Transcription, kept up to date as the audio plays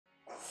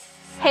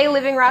Hey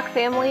Living Rock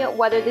family,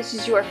 whether this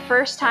is your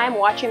first time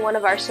watching one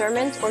of our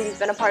sermons or you've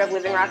been a part of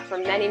Living Rock for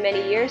many,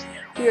 many years,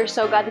 we are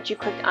so glad that you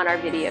clicked on our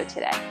video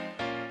today.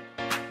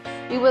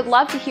 We would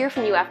love to hear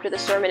from you after the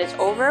sermon is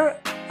over.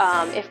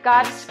 If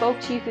God spoke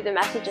to you through the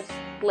message and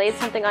laid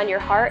something on your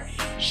heart,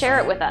 share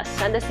it with us.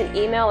 Send us an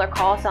email or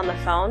call us on the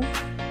phone.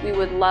 We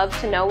would love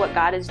to know what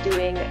God is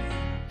doing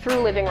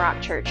through Living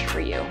Rock Church for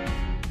you.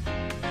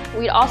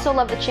 We'd also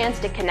love the chance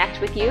to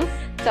connect with you.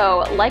 So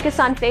like us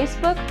on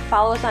Facebook,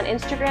 follow us on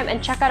Instagram,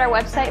 and check out our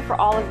website for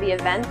all of the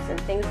events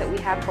and things that we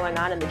have going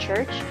on in the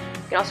church.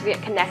 You can also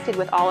get connected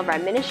with all of our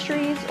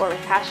ministries or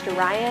with Pastor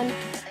Ryan.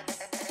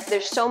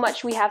 There's so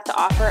much we have to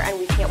offer, and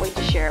we can't wait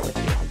to share it with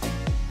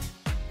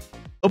you.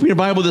 Open your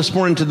Bible this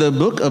morning to the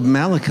book of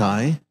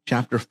Malachi,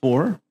 chapter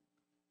 4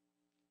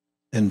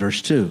 and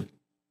verse 2.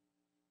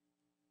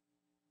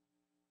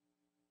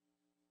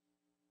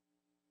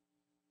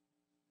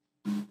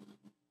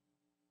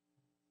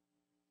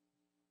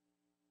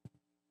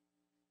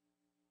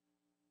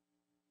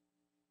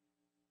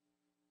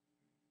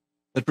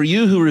 But for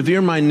you who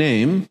revere my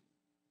name,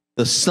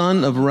 the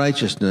Son of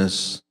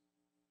Righteousness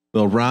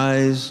will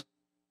rise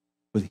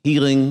with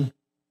healing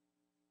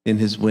in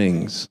his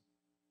wings.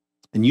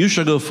 And you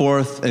shall go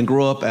forth and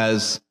grow up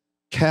as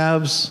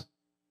calves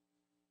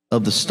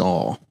of the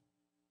stall.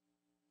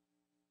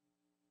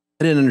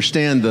 I didn't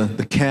understand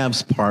the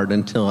calves part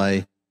until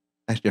I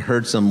actually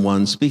heard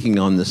someone speaking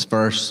on this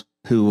verse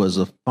who was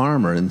a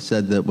farmer and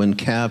said that when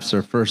calves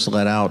are first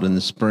let out in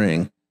the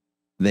spring,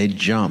 they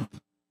jump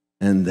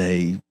and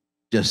they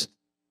just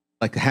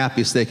like the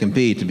happiest they can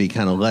be to be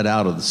kind of let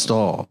out of the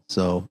stall.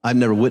 So I've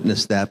never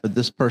witnessed that, but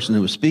this person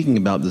who was speaking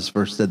about this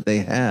verse said they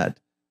had.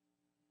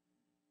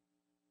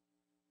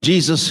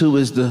 Jesus, who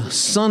is the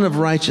Son of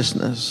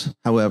Righteousness,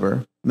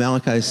 however,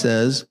 Malachi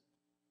says,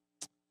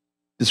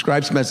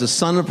 describes him as the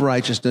Son of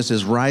Righteousness,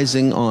 is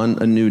rising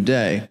on a new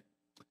day.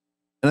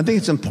 And I think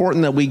it's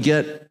important that we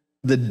get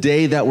the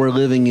day that we're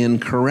living in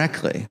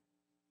correctly,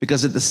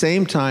 because at the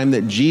same time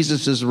that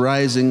Jesus is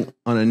rising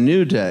on a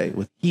new day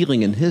with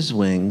healing in his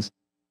wings,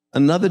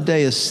 another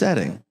day is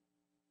setting.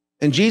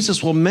 And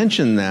Jesus will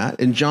mention that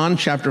in John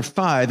chapter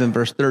 5 and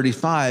verse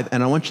 35.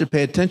 And I want you to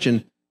pay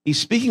attention. He's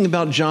speaking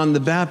about John the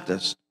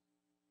Baptist.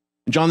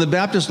 John the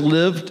Baptist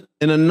lived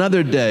in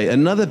another day,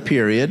 another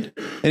period.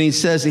 And he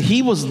says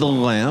he was the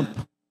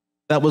lamp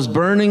that was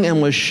burning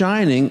and was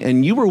shining,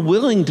 and you were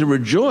willing to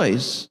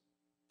rejoice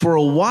for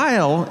a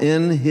while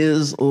in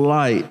his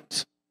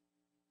light.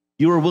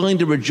 You were willing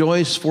to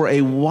rejoice for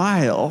a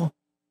while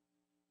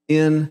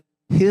in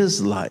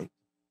his light.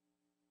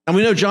 And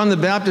we know John the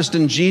Baptist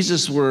and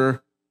Jesus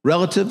were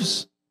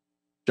relatives.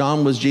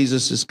 John was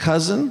Jesus'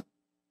 cousin.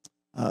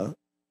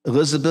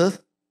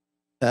 Elizabeth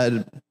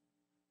had,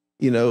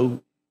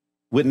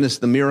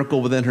 witnessed the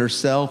miracle within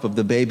herself of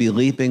the baby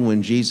leaping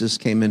when Jesus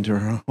came into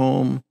her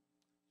home.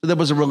 So there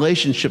was a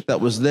relationship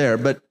that was there.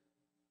 But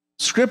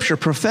Scripture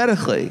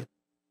prophetically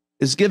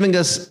is giving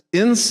us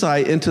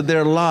insight into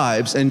their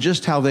lives and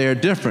just how they are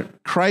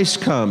different. Christ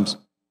comes,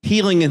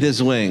 healing in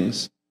his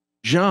wings.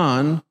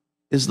 John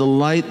is the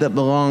light that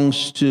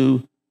belongs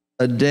to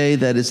a day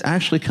that is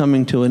actually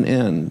coming to an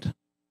end.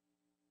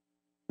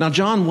 Now,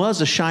 John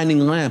was a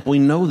shining lamp. We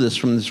know this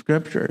from the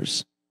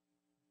Scriptures.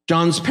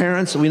 John's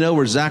parents, we know,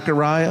 were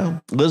Zachariah,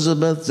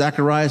 Elizabeth.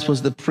 Zacharias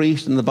was the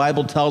priest, and the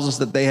Bible tells us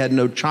that they had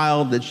no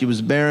child, that she was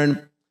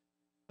barren.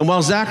 And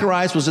while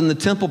Zacharias was in the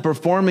temple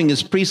performing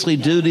his priestly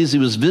duties, he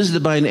was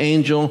visited by an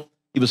angel.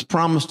 He was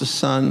promised a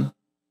son.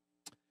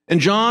 And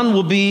John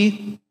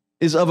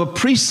is of a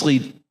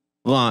priestly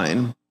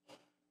line,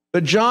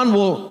 but John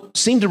will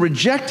seem to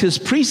reject his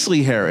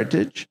priestly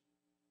heritage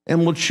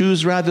and will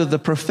choose rather the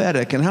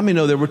prophetic. And how many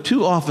know there were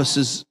two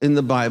offices in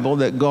the Bible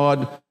that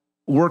God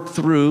worked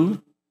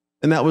through,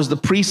 and that was the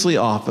priestly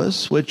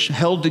office, which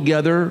held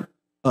together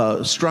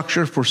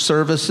structure for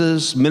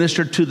services,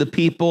 ministered to the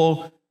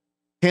people,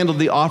 handled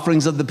the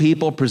offerings of the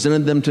people,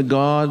 presented them to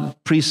God.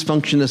 Priests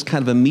functioned as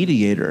kind of a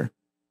mediator.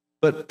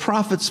 But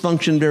prophets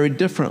functioned very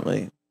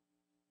differently.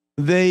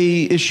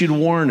 They issued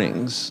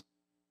warnings.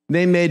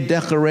 They made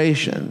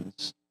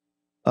declarations.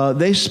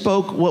 They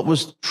spoke what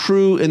was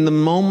true in the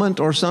moment,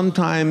 or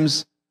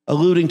sometimes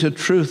alluding to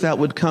truth that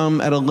would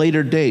come at a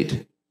later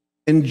date.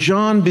 And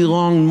John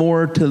belonged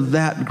more to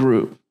that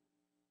group.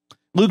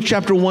 Luke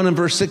chapter 1 and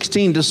verse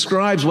 16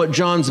 describes what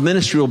John's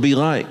ministry will be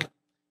like.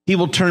 He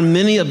will turn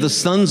many of the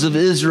sons of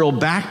Israel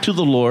back to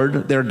the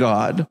Lord, their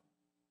God.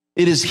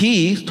 It is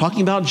he,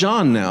 talking about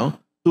John now,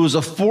 who is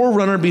a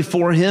forerunner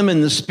before him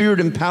in the spirit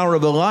and power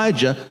of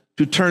Elijah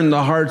to turn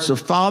the hearts of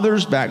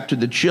fathers back to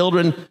the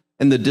children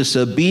and the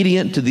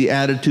disobedient to the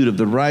attitude of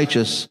the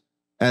righteous,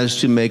 as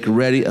to make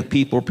ready a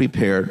people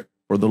prepared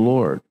for the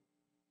Lord.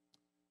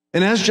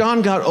 And as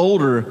John got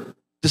older,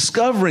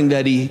 discovering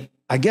that he,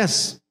 I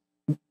guess,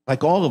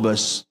 like all of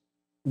us,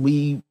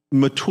 we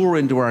mature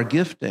into our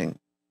gifting.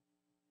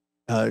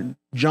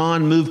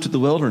 John moved to the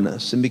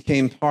wilderness and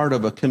became part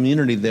of a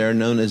community there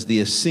known as the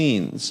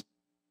Essenes.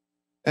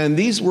 And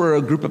these were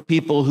a group of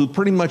people who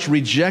pretty much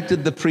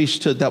rejected the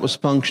priesthood that was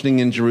functioning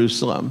in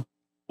Jerusalem.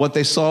 What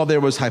they saw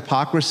there was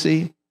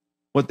hypocrisy.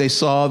 What they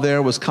saw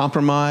there was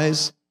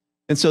compromise.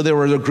 And so there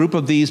were a group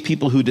of these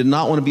people who did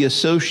not want to be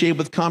associated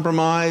with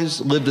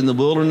compromise, lived in the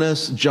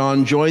wilderness.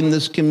 John joined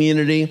this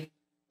community,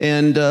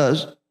 and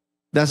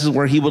this is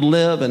where he would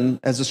live.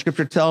 And as the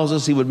scripture tells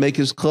us, he would make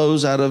his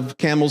clothes out of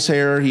camel's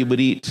hair. He would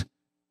eat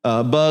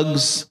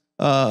bugs,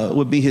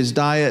 would be his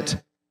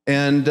diet.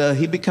 And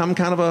he'd become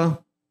kind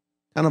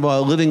of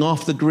a living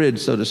off the grid,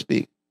 so to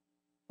speak.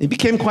 He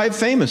became quite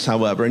famous,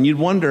 however, and you'd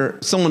wonder,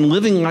 someone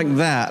living like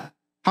that,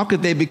 how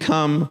could they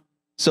become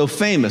so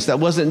famous? That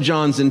wasn't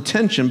John's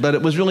intention, but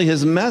it was really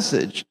his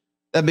message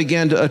that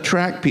began to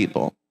attract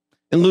people.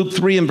 In Luke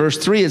 3 and verse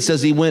 3, it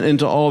says he went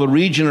into all the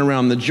region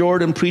around the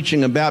Jordan,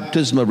 preaching a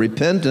baptism of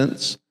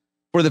repentance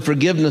for the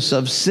forgiveness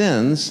of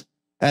sins,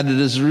 as it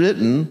is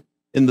written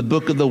in the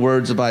book of the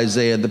words of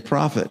Isaiah the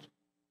prophet.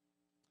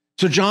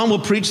 So John will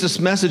preach this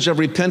message of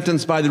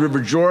repentance by the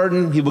River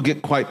Jordan. He will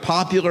get quite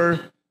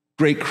popular.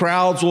 Great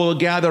crowds will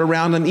gather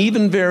around him.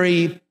 Even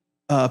very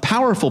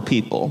powerful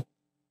people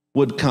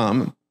would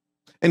come.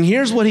 And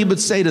here's what he would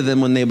say to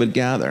them when they would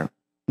gather.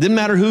 Didn't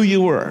matter who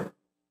you were.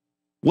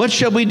 What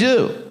shall we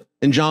do?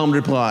 And John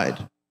replied,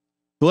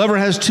 whoever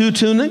has 2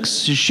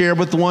 tunics should share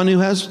with the one who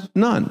has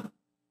none.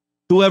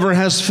 Whoever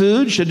has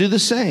food should do the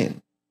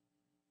same.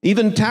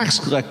 Even tax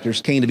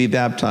collectors came to be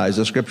baptized,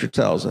 the scripture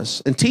tells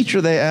us. And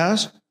teacher, they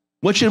asked,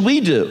 what should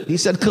we do? He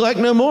said, collect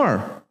no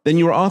more than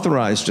you are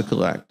authorized to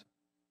collect.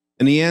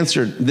 And he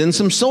answered, then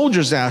some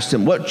soldiers asked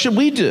him, what should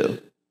we do?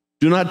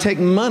 Do not take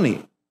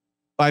money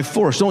by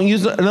force. In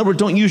other words,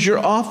 don't use your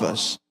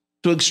office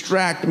to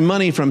extract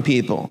money from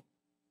people.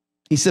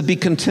 He said, be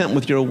content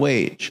with your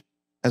wage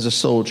as a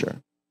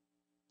soldier.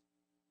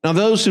 Now,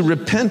 those who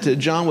repented,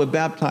 John would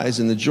baptize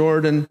in the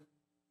Jordan.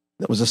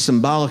 That was a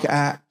symbolic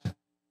act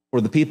for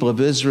the people of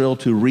Israel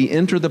to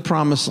re-enter the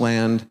promised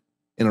land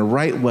in a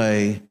right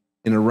way,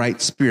 in a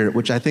right spirit,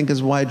 which I think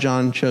is why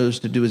John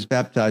chose to do his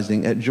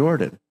baptizing at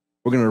Jordan.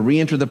 We're going to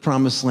re-enter the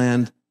promised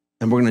land,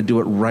 and we're going to do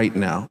it right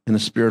now in a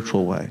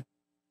spiritual way.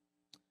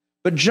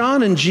 But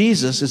John and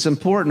Jesus, it's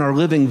important, are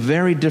living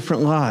very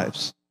different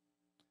lives.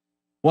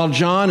 While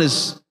John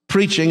is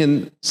preaching,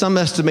 and some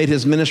estimate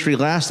his ministry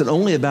lasted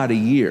only about a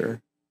year,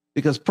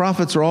 because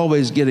prophets are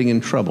always getting in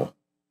trouble.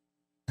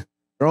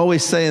 They're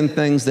always saying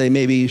things they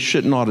maybe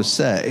shouldn't ought to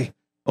say,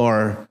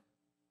 or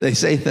they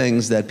say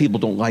things that people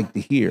don't like to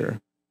hear.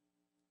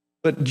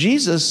 But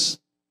Jesus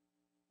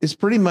is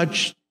pretty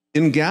much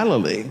in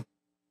Galilee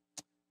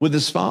with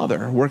his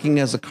father, working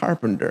as a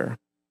carpenter,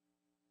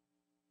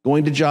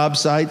 going to job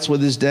sites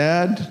with his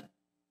dad.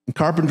 And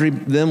carpentry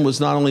then was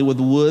not only with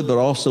wood, but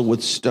also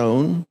with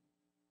stone.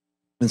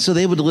 And so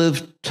they would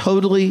live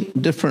totally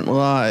different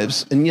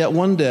lives. And yet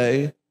one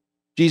day,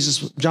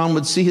 John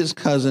would see his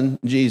cousin,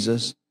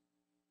 Jesus.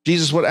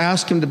 Jesus would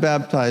ask him to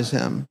baptize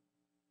him.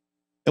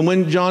 And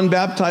when John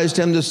baptized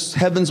him, the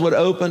heavens would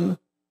open,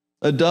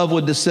 a dove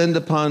would descend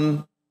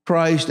upon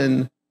Christ,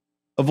 and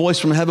a voice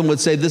from heaven would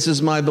say, this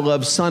is my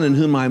beloved Son in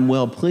whom I'm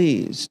well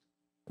pleased.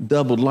 A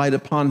dove would light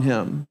upon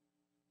him.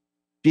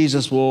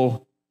 Jesus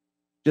will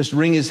just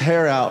wring his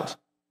hair out,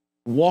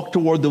 walk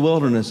toward the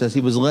wilderness as he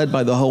was led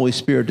by the Holy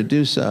Spirit to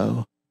do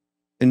so.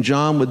 And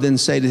John would then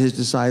say to his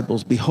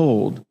disciples,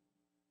 behold,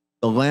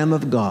 the Lamb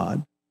of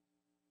God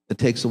that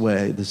takes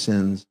away the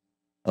sins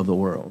of the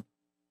world.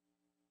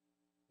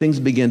 Things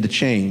began to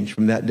change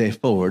from that day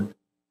forward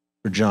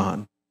for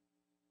John.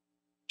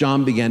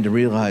 John began to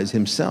realize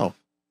himself,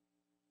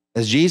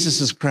 as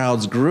Jesus'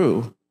 crowds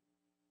grew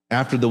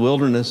after the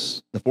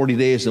wilderness, the 40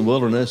 days in the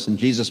wilderness, and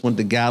Jesus went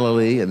to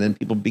Galilee, and then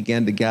people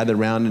began to gather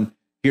around and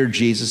hear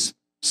Jesus'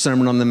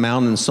 Sermon on the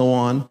Mount and so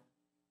on.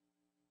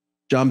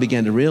 John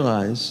began to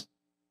realize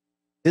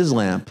his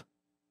lamp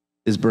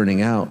is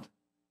burning out,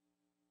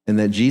 and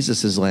that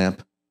Jesus'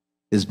 lamp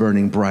is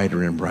burning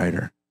brighter and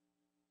brighter.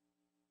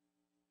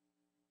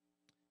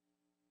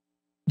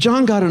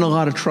 John got in a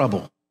lot of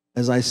trouble.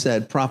 As I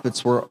said,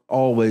 prophets were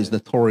always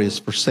notorious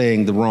for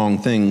saying the wrong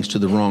things to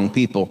the wrong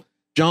people.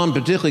 John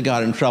particularly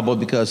got in trouble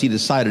because he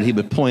decided he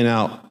would point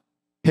out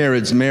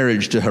Herod's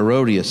marriage to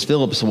Herodias,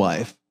 Philip's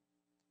wife,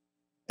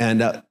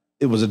 and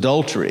it was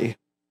adultery.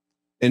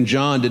 And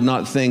John did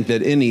not think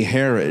that any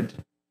Herod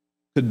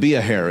could be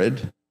a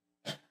Herod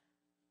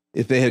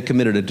if they had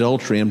committed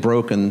adultery and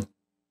broken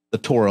the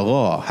Torah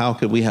law. How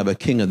could we have a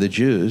king of the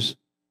Jews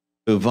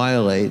who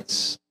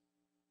violates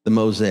the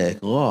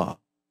Mosaic law?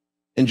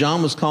 And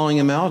John was calling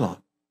him out on it.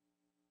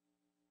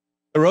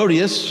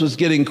 Herodias was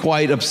getting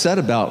quite upset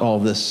about all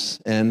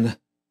this, and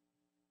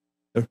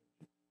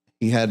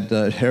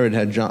Herod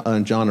had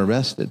John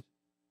arrested.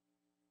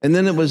 And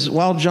then it was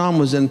while John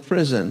was in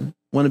prison,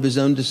 one of his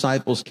own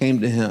disciples came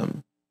to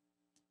him,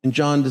 and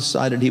John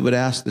decided he would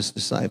ask this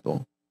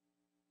disciple,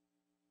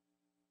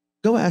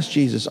 go ask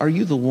Jesus, are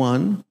you the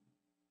one,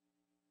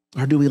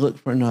 or do we look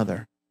for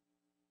another?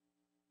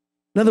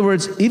 In other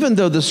words, even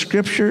though the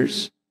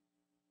scriptures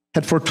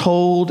had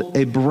foretold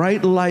a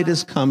bright light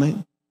is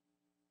coming,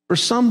 for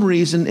some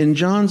reason in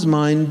John's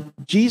mind,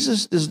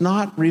 Jesus does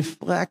not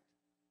reflect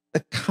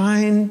the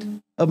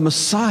kind of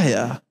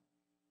Messiah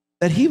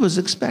that he was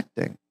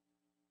expecting.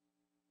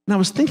 And I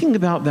was thinking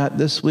about that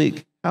this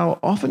week, how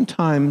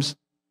oftentimes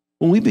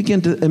when we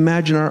begin to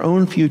imagine our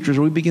own futures,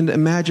 or we begin to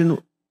imagine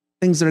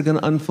things that are going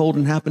to unfold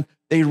and happen,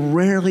 they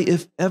rarely,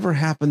 if ever,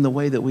 happen the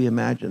way that we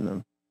imagine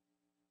them.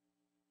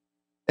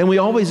 And we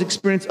always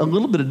experience a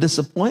little bit of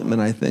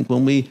disappointment, I think,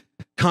 when we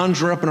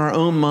conjure up in our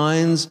own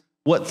minds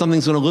what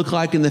something's going to look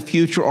like in the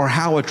future or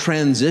how a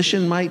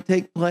transition might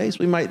take place.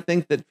 We might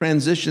think that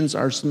transitions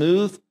are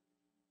smooth,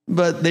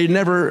 but they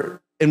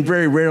never and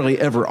very rarely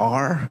ever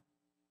are.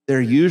 They're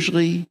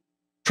usually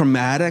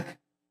traumatic.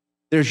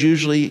 There's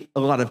usually a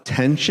lot of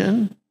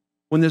tension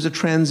when there's a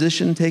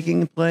transition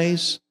taking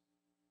place.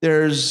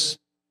 There's,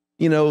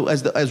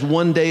 as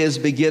one day is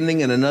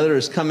beginning and another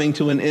is coming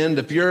to an end,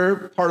 if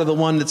you're part of the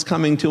one that's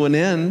coming to an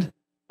end,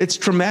 it's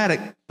traumatic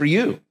for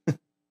you.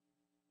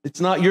 It's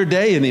not your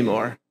day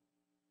anymore.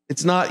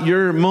 It's not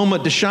your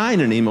moment to shine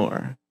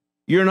anymore.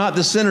 You're not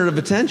the center of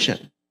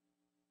attention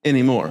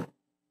anymore.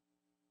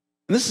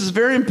 And this is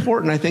very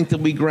important, I think, that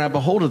we grab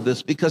a hold of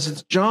this, because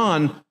it's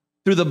John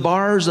through the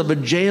bars of a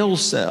jail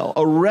cell,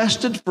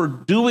 arrested for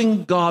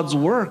doing God's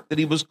work that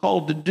he was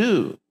called to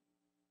do,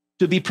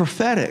 to be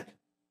prophetic,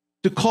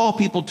 to call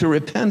people to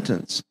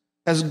repentance,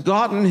 has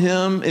gotten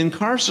him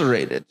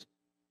incarcerated.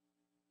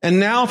 And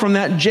now from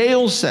that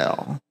jail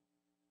cell,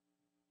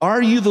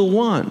 are you the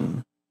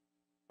one?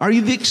 Are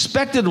you the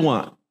expected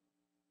one?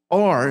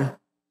 Or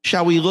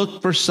shall we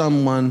look for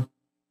someone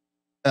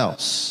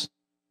else?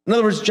 In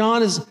other words,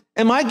 John is,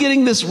 am I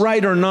getting this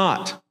right or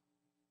not?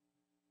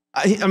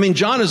 I mean,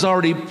 John has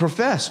already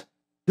professed,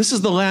 this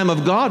is the Lamb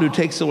of God who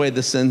takes away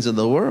the sins of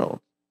the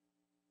world.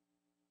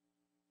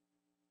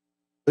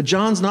 But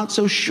John's not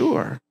so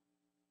sure.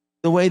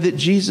 The way that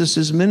Jesus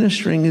is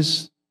ministering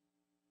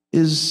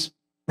is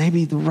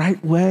maybe the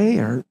right way,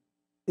 or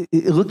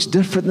it looks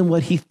different than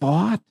what he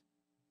thought.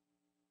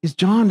 Because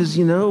John is,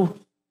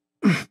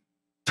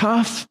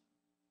 tough.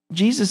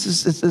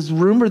 Jesus is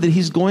rumored that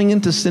he's going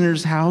into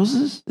sinners'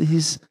 houses, that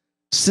he's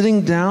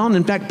sitting down.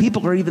 In fact,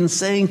 people are even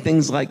saying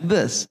things like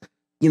this.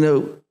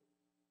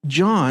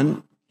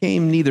 John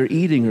came neither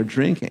eating or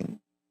drinking,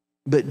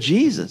 but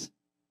Jesus,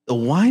 a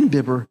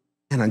winebibber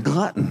and a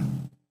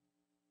glutton.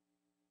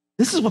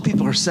 This is what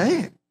people are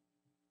saying.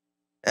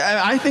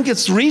 I think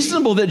it's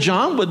reasonable that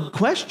John would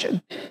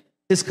question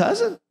his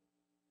cousin.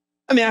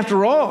 I mean,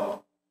 after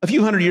all, a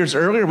few hundred years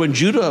earlier, when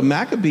Judah of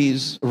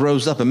Maccabees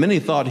rose up, and many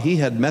thought he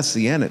had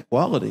messianic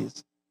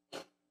qualities,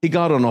 he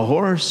got on a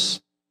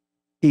horse,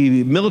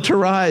 he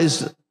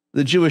militarized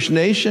the Jewish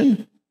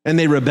nation, and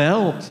they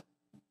rebelled.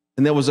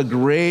 And there was a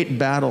great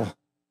battle.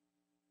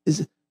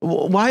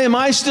 Why am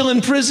I still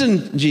in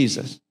prison,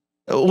 Jesus?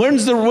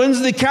 When's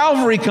the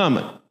Calvary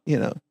coming?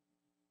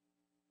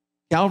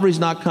 Calvary's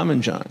not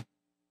coming, John.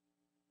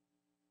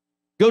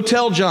 Go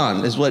tell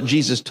John, is what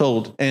Jesus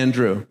told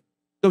Andrew.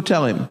 Go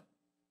tell him.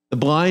 The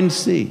blind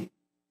see,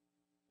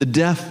 the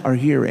deaf are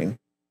hearing,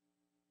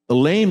 the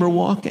lame are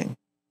walking.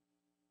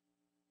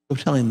 Go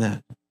tell him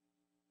that.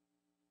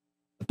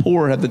 The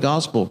poor have the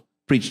gospel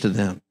preached to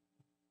them.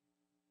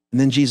 And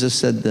then Jesus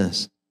said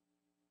this,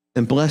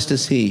 and blessed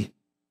is he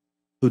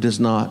who does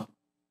not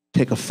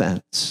take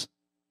offense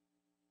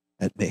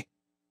at me.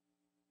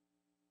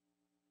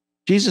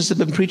 Jesus had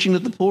been preaching to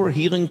the poor,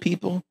 healing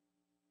people.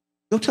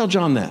 Go tell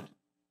John that.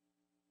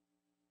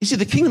 You see,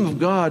 the kingdom of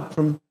God,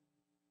 from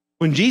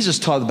when Jesus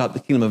taught about the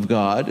kingdom of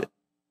God,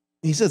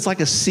 he said it's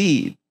like a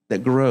seed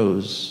that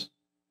grows.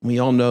 We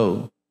all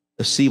know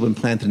a seed when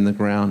planted in the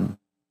ground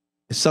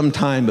is some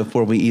time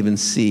before we even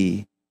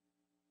see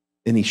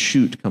any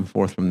shoot come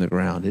forth from the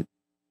ground.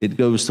 It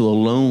goes through a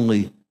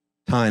lonely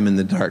time in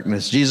the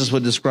darkness. Jesus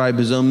would describe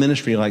his own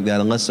ministry like that.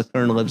 Unless the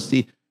kernel of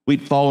seed,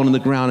 wheat fallen on the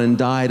ground and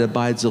died,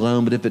 abides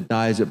alone, but if it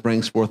dies, it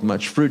brings forth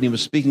much fruit. And he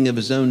was speaking of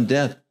his own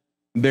death,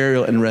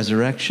 burial, and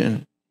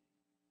resurrection.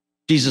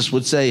 Jesus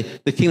would say,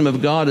 the kingdom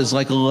of God is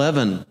like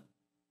leaven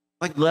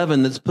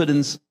that's put in,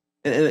 and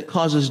it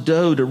causes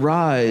dough to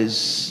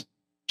rise.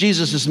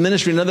 Jesus'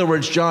 ministry, in other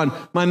words, John,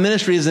 my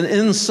ministry is an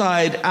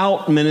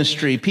inside-out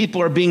ministry.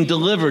 People are being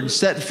delivered,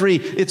 set free.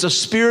 It's a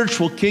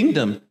spiritual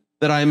kingdom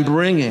that I'm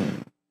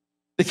bringing.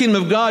 The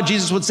kingdom of God,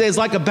 Jesus would say, is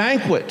like a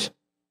banquet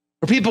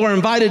where people are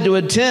invited to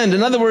attend.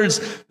 In other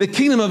words, the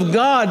kingdom of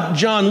God,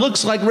 John,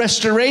 looks like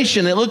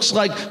restoration. It looks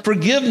like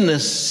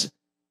forgiveness.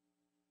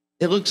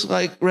 It looks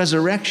like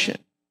resurrection.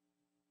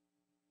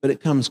 But it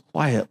comes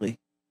quietly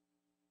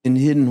in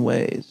hidden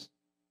ways.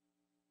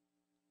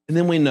 And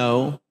then we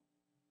know,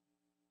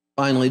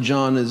 finally,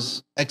 John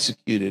is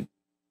executed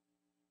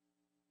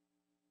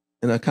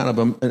and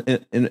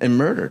and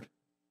murdered.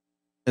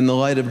 And the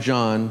light of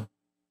John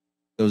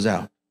goes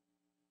out,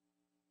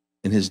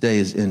 and his day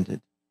is ended.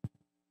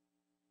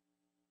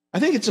 I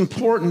think it's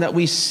important that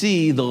we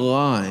see the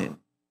line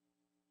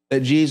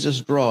that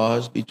Jesus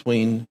draws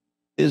between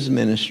his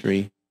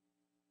ministry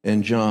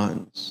and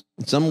John's.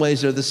 In some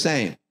ways, they're the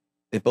same.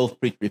 They both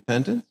preach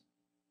repentance.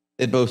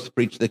 They both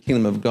preach the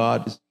kingdom of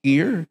God is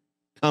here,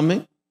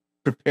 coming.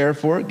 Prepare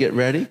for it, get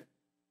ready.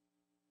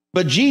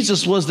 But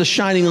Jesus was the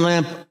shining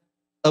lamp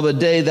of a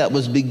day that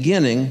was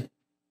beginning,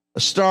 a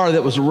star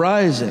that was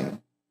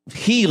rising,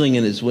 healing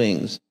in his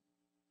wings.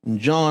 And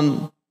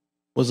John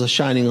was a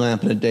shining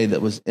lamp in a day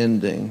that was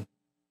ending.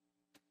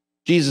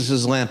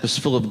 Jesus' lamp is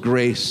full of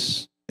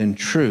grace and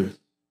truth.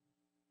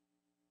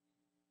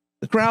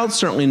 The crowd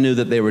certainly knew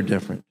that they were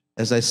different.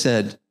 As I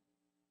said,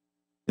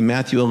 in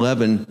Matthew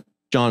 11,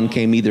 John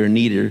came neither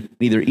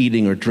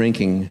eating or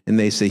drinking, and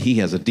they say he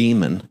has a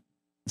demon.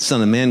 The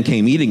Son of Man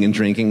came eating and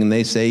drinking, and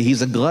they say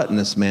he's a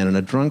gluttonous man and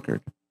a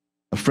drunkard,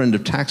 a friend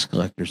of tax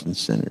collectors and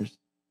sinners.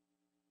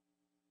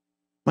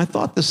 My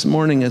thought this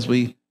morning as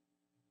we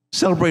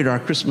celebrate our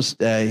Christmas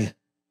Day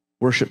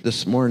worship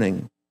this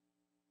morning,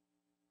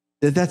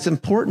 that's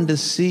important to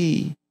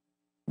see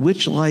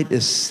which light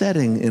is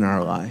setting in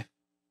our life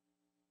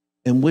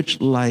and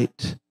which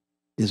light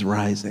is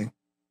rising.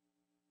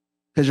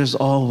 Because there's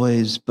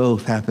always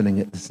both happening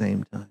at the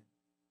same time.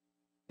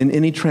 In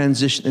any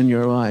transition in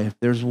your life,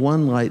 there's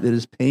one light that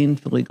is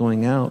painfully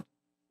going out,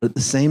 but at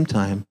the same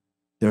time,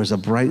 there's a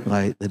bright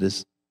light that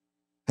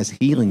has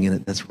healing in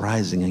it that's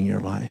rising in your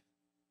life.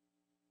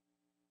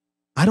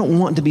 I don't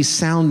want to be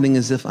sounding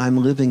as if I'm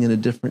living in a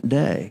different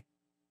day.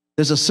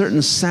 There's a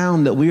certain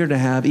sound that we are to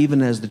have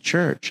even as the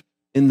church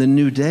in the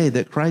new day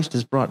that Christ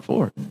has brought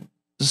forth. There's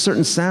a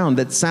certain sound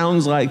that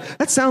sounds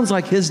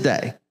like his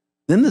day.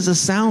 Then there's a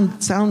sound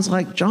that sounds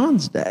like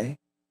John's day.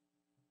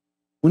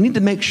 We need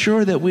to make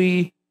sure that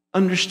we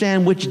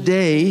understand which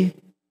day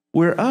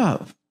we're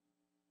of.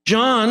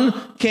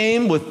 John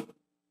came with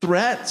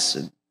threats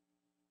and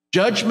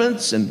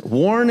judgments and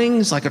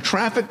warnings like a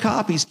traffic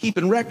cop. He's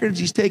keeping records.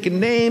 He's taking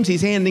names.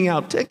 He's handing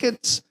out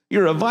tickets.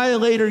 You're a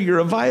violator. You're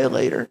a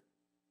violator.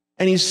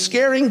 And he's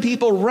scaring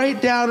people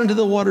right down into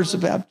the waters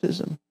of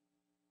baptism.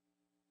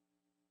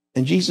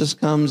 And Jesus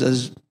comes,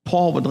 as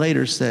Paul would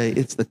later say,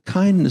 it's the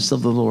kindness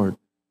of the Lord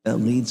that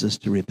leads us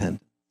to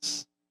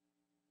repentance.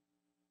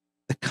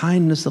 The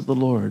kindness of the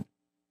Lord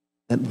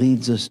that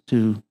leads us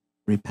to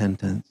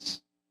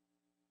repentance.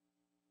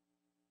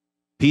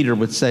 Peter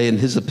would say in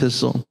his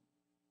epistle,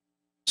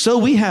 so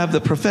we have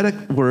the prophetic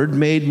word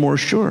made more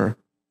sure,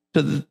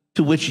 to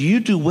which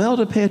you do well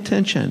to pay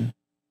attention,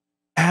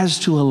 as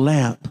to a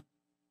lamp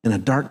in a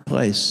dark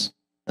place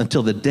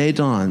until the day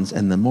dawns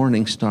and the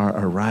morning star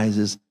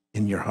arises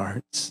in your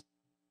hearts.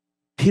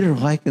 Peter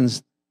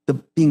likens the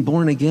being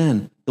born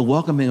again, the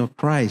welcoming of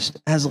Christ,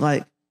 as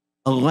like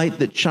a light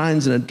that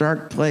shines in a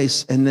dark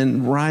place and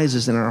then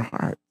rises in our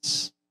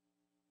hearts.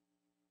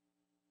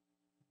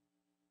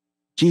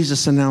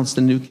 Jesus announced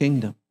a new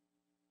kingdom,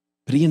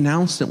 but he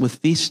announced it with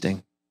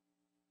feasting.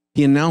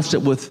 He announced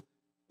it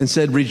and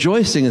said,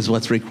 rejoicing is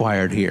what's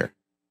required here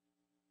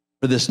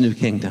for this new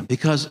kingdom.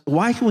 Because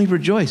why can we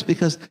rejoice?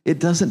 Because it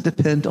doesn't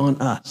depend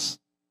on us.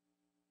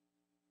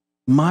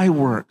 My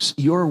works,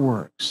 your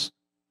works,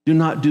 do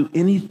not do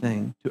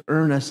anything to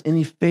earn us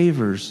any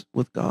favors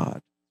with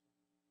God.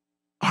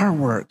 Our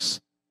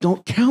works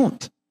don't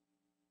count.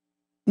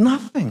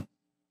 Nothing.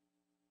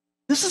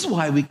 This is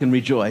why we can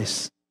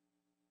rejoice.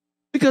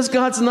 Because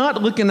God's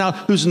not looking out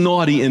who's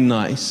naughty and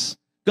nice.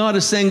 God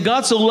is saying,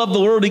 God so loved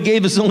the world, he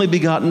gave his only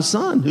begotten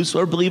Son.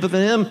 Whosoever believeth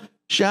in him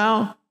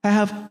shall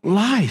have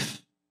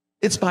life.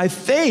 It's by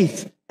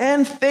faith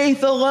and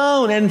faith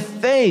alone. And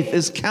faith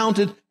is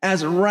counted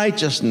as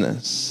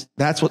righteousness.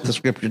 That's what the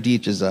scripture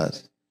teaches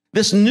us.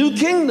 This new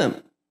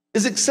kingdom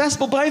is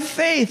accessible by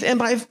faith and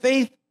by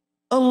faith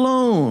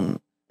alone.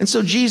 And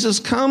so Jesus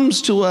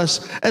comes to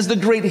us as the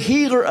great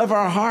healer of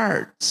our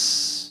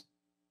hearts.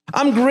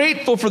 I'm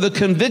grateful for the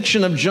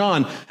conviction of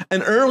John.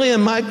 And early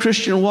in my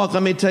Christian walk,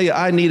 let me tell you,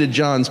 I needed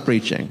John's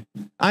preaching.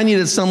 I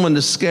needed someone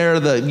to scare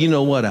the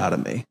you-know-what out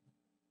of me.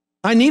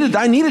 I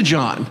needed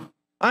John.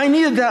 I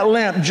needed that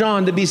lamp,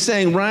 John, to be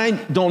saying, Ryan,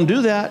 don't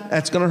do that.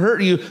 That's going to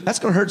hurt you. That's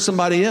going to hurt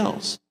somebody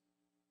else.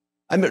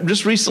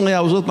 Just recently, I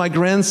was with my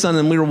grandson,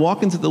 and we were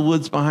walking through the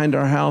woods behind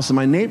our house, and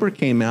my neighbor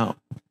came out,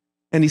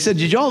 and he said,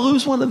 did y'all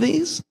lose one of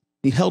these?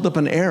 He held up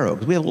an arrow,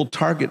 because we had a little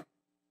target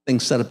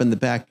thing set up in the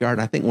backyard.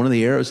 I think one of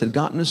the arrows had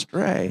gotten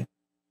astray.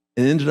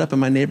 It ended up in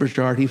my neighbor's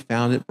yard. He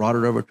found it, brought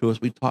it over to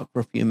us. We talked for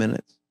a few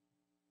minutes.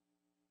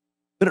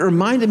 But it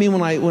reminded me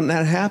when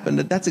that happened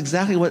that that's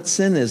exactly what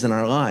sin is in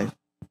our life.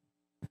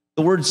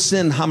 The word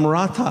sin,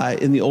 hamratai,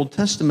 in the Old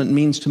Testament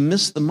means to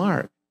miss the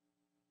mark.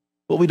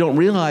 What we don't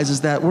realize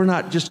is that we're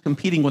not just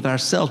competing with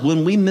ourselves.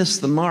 When we miss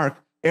the mark,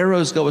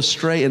 arrows go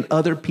astray and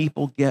other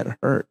people get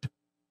hurt.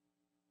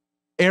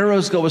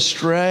 Arrows go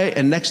astray,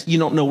 and next, you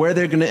don't know where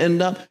they're going to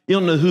end up. You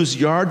don't know whose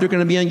yard they're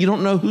going to be in. You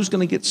don't know who's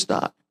going to get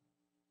stuck.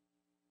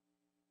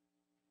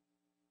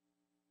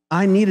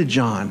 I needed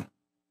John.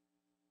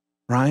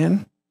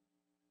 Ryan,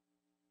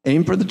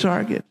 aim for the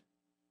target.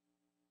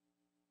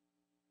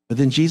 But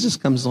then Jesus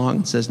comes along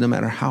and says, no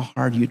matter how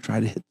hard you try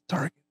to hit the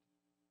target,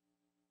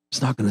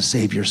 it's not going to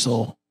save your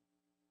soul.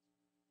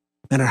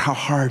 No matter how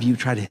hard you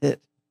try to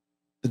hit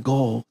the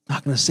goal, it's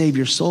not going to save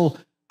your soul.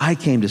 I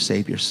came to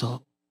save your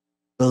soul.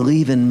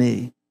 Believe in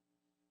me.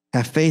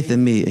 Have faith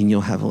in me, and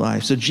you'll have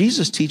life. So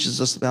Jesus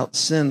teaches us about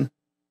sin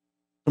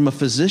from a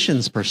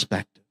physician's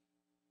perspective,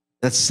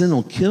 that sin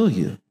will kill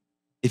you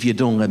if you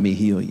don't let me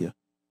heal you.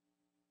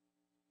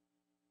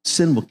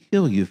 Sin will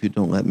kill you if you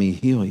don't let me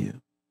heal you.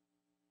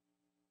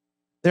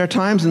 There are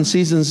times and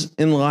seasons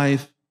in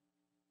life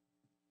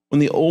when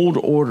the old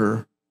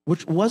order,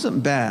 which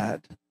wasn't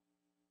bad,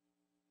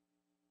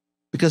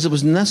 because it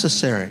was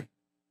necessary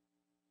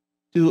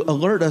to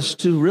alert us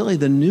to really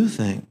the new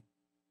thing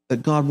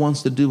that God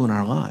wants to do in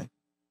our life.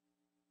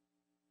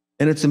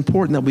 And it's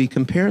important that we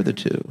compare the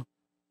two.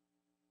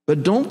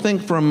 But don't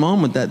think for a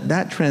moment that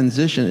that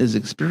transition is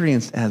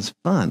experienced as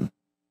fun.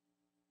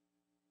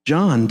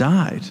 John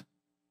died.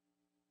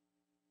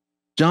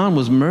 John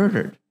was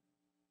murdered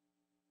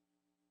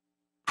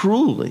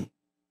cruelly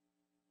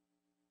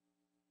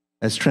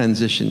as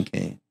transition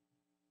came.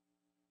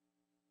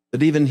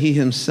 But even he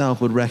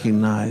himself would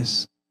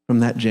recognize from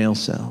that jail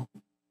cell,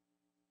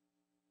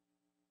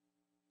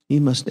 he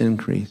must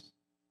increase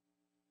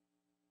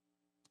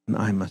and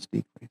I must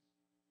decrease.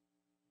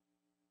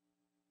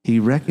 He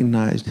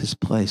recognized his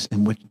place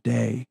in which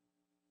day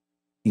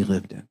he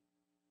lived in.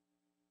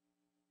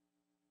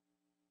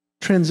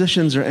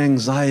 Transitions are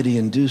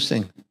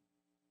anxiety-inducing.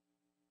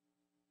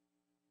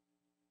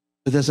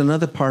 But there's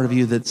another part of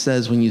you that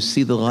says when you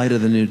see the light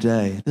of the new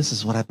day, this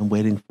is what I've been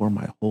waiting for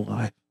my whole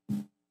life.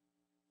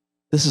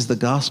 This is the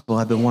gospel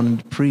I've been wanting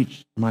to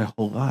preach my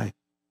whole life.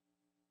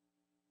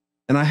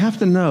 And I have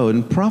to know,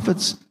 and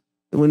prophets,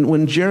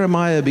 when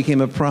Jeremiah became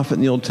a prophet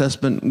in the Old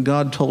Testament,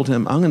 God told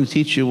him, I'm going to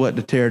teach you what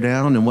to tear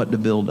down and what to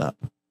build up.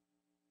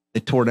 They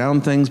tore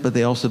down things, but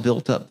they also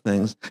built up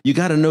things. You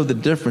got to know the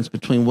difference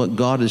between what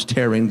God is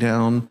tearing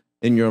down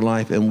in your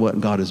life and what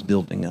God is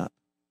building up.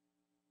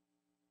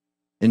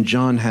 And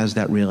John has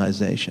that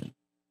realization.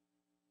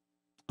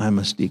 I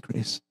must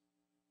decrease.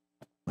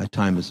 My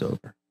time is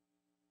over.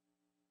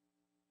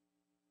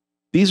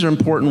 These are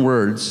important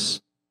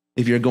words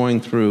if you're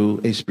going through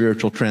a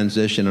spiritual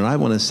transition. And I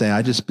want to say,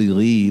 I just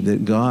believe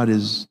that God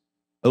is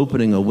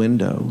opening a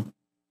window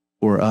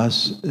for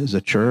us as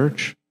a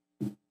church,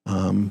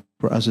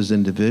 for us as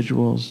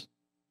individuals,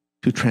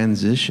 to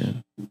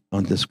transition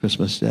on this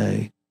Christmas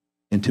day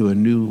into a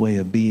new way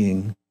of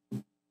being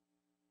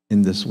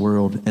in this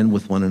world and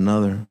with one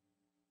another.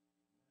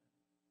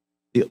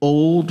 The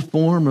old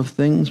form of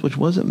things, which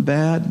wasn't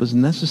bad, was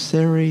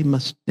necessary,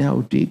 must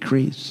now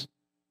decrease.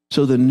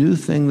 So the new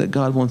thing that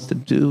God wants to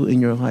do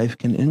in your life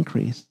can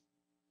increase.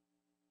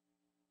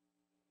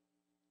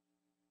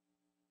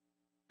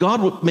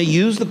 God may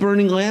use the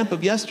burning lamp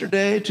of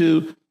yesterday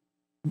to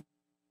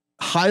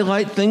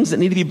highlight things that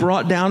need to be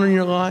brought down in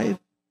your life,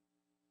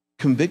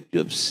 convict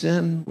you of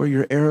sin where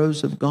your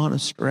arrows have gone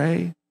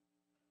astray.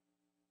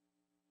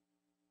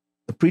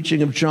 The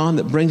preaching of John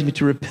that brings me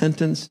to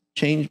repentance,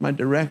 change my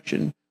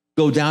direction,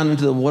 go down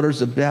into the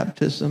waters of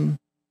baptism,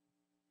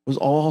 was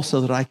all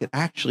so that I could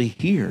actually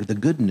hear the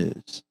good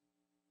news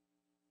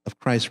of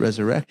Christ's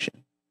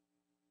resurrection,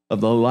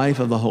 of the life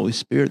of the Holy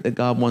Spirit that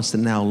God wants to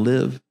now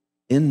live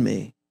in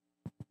me.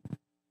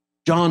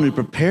 John, who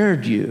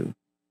prepared you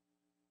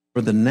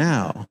for the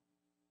now,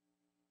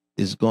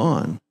 is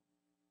gone.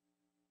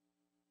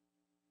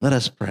 Let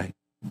us pray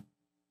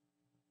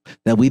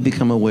that we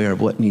become aware of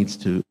what needs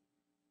to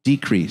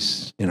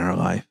decrease in our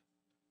life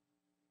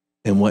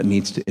and what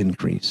needs to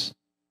increase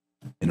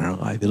in our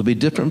life. It'll be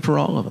different for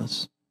all of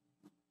us.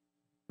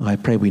 I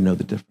pray we know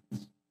the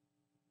difference.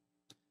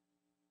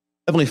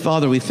 Heavenly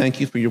Father, we thank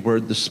you for your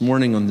word this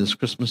morning on this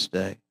Christmas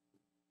day.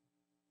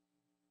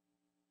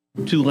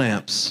 2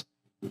 lamps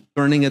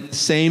burning at the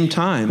same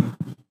time,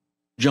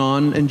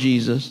 John and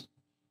Jesus,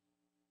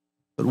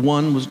 but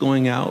one was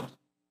going out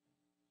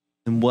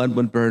and one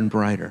would burn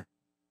brighter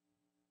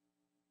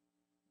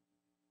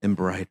and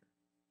brighter.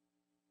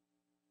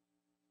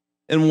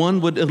 And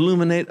one would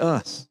illuminate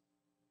us.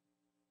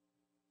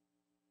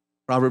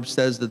 Proverbs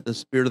says that the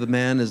spirit of the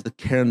man is the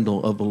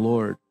candle of the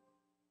Lord.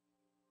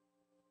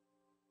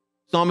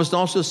 Psalmist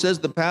also says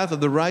the path of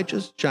the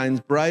righteous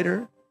shines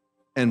brighter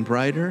and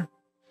brighter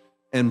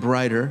and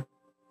brighter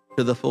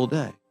to the full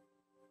day.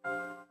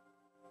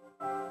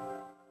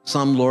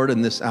 Some, Lord,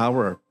 in this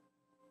hour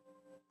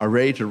are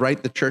ready to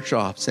write the church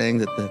off, saying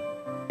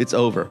that it's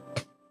over.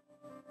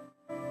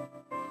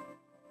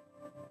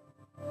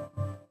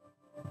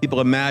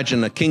 People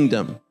imagine a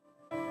kingdom,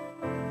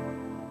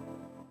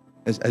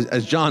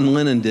 as John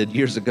Lennon did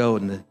years ago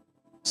in the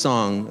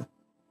song,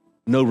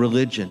 No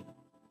Religion.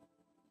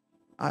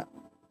 I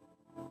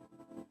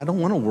don't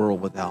want a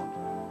world without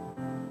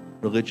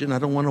religion. I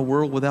don't want a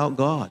world without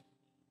God.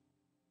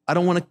 I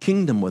don't want a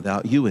kingdom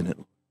without you in it.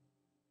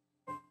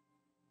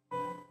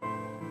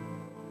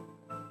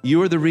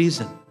 You're the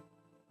reason.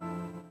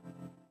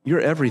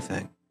 You're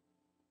everything.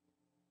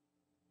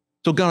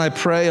 So God, I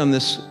pray on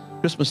this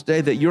Christmas day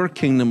that your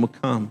kingdom will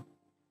come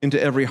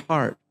into every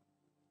heart,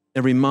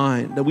 every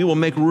mind, that we will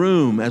make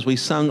room, as we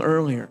sung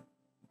earlier,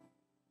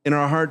 in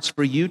our hearts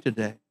for you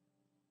today.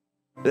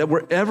 That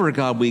wherever,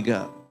 God, we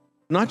go,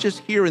 not just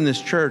here in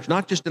this church,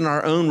 not just in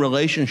our own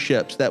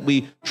relationships that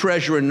we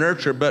treasure and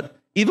nurture, but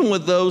even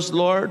with those,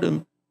 Lord,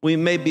 whom we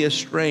may be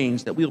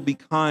estranged, that we'll be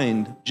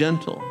kind,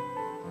 gentle,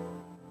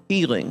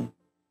 healing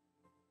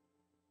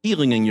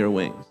in your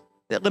wings.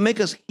 That will make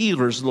us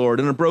healers, Lord,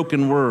 in a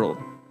broken world.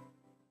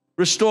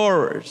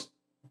 restorers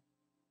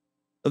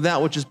of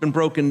that which has been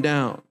broken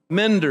down,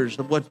 menders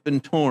of what's been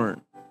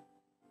torn,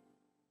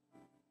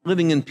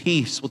 living in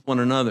peace with one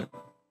another.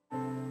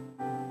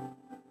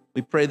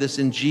 We pray this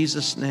in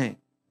Jesus' name.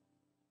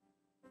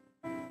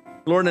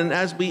 Lord, and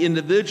as we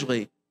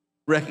individually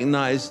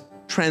recognize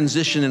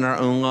transition in our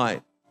own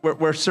life,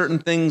 where certain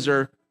things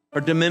are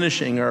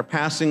diminishing or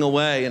passing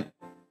away, and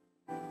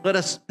let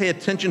us pay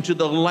attention to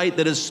the light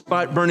that is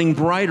burning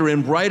brighter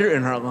and brighter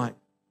in our life.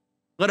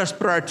 Let us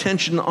put our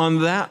attention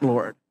on that,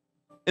 Lord,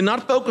 and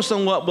not focus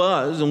on what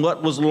was and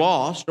what was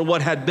lost or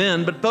what had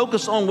been, but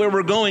focus on where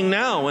we're going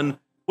now and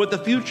what the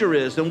future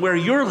is and where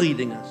you're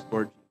leading us,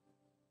 Lord.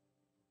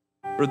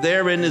 For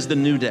therein is the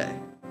new day.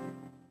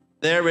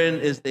 Therein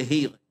is the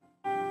healing.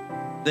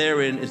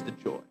 Therein is the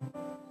joy.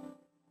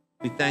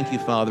 We thank you,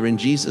 Father, in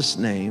Jesus'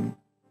 name.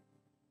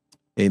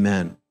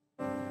 Amen.